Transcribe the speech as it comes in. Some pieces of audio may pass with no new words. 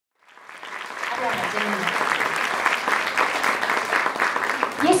Ես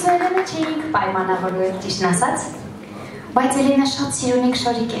ու Էլենը չէինք պայմանավորվել ճիշտն ասած, բայց Էլենը շատ սիրունիկ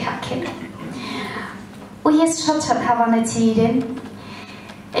շորիկ է հագել։ Ու ես շատ հավանեցի իրեն։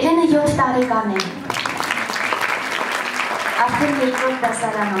 Էլենը 7 տարեկան է։ Արդեն երկրորդ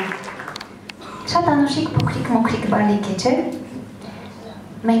դասարանում։ Շատ անուշիկ փոքրիկ բալիկ է, չէ՞։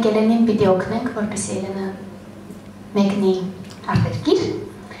 Մենք Էլենին պիտի օգնենք, որպեսզի Էլենը մեկնի արտերկիր,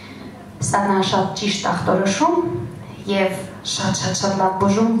 ստանա շատ ճիշտ ախտորոշում և շատ լավ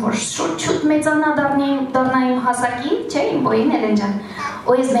բուժում, որ շուտ մեծանա դառնա իմ հասակին, չէ, իմ բոյին Էլեն ջան,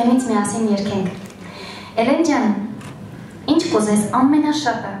 ու ես բեմից միասին երգենք։ Էլեն ջան, ինչ կուզես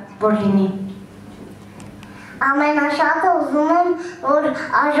ամենաշատը, որ լինի։ Ամենաշատը ուզում եմ, որ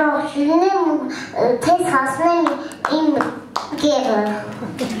առողջ լինեմ ու թեզ հասնեմ իմ գեղը։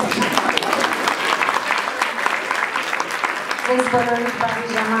 Ձեզ բոլորիդ բարի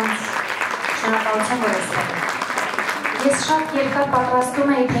ժամանց շնորհակալություն, որ ես եղել։ Ես շատ երկար պատրաստում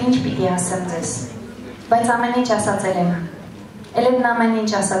էի, թե ինչ պիտի ասեմ ձեզ, բայց ամեն ինչ ասած Էլենը։ Էլենն ամեն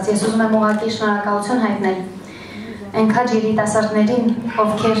ինչ ասաց, ես ուզում եմ ուղղակի շնորհակալություն հայտնել այն քաջ երիտասարդներին,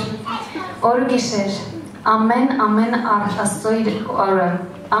 ովքեր օր ու գիշեր ամեն Աստծո օրը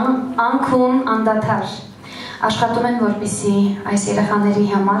անքուն, անդադար աշխատում են, որպեսզի այս երեխաների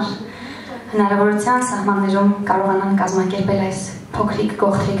համար հնարավորության սահմաններում կարողանան կազմակերպել այս փոքրիկ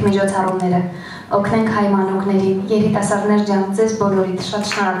գողտրիկ միջոցառումները, օգնենք հայ մանուկներին, երիտասարդներ ջան, ձեզ բոլորիդ շատ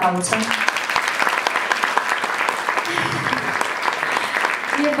շնորհակալություն։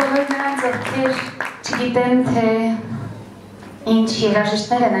 Եվ բոլոր նրանց, ովքեր չգիտեն, թե ինչ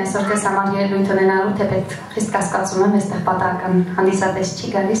երաժիշտներ են այսօր ձեզ համար ելույթ ունենալու, թեպետ խիստ կասկածում եմ, այստեղ պատահական հանդիսատես չի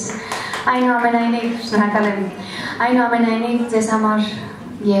գալիս։ Այնուամենայնիվ, շնորհակալ եմ, այնուամենայնիվ ձեզ համար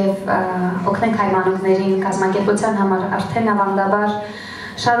և օգնենք հայ մանուկներին կազմակերպության համար արդեն ավանդաբար,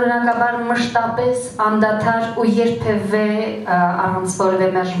 շարունակաբար մշտապես, անդադար ու երբևէ առանց որևէ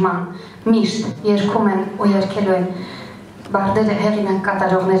մերժման միշտ երգում են ու երգելու են Բարդերը, հեղինակ,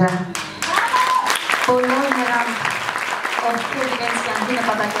 կատարողները, բոլոր նրանք, ովքեր իրենց կյանքի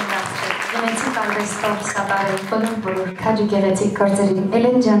նպատակ են դարձրել, իրենցի կարվեստով սատարել, բոլոր քաջ ու գեղեցիկ գործերին։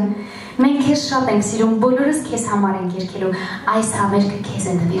 Էլեն ջան, մենք քեզ շատ ենք սիրում, բոլորս քեզ համար ենք երգելու, այս համերգը քեզ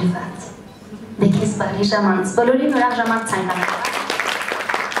է նվիրված։ Դե քեզ բարի ժամանց, բոլորին ուրախ ժամանց ցանկանում։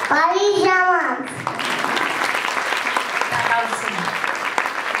 Բարի ժամանց։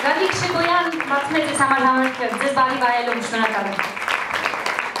 Գալիք Շիբոյան, բացմեց ես համար համերգը, ձեզ բարի վայելում, շնորհակալ եմ։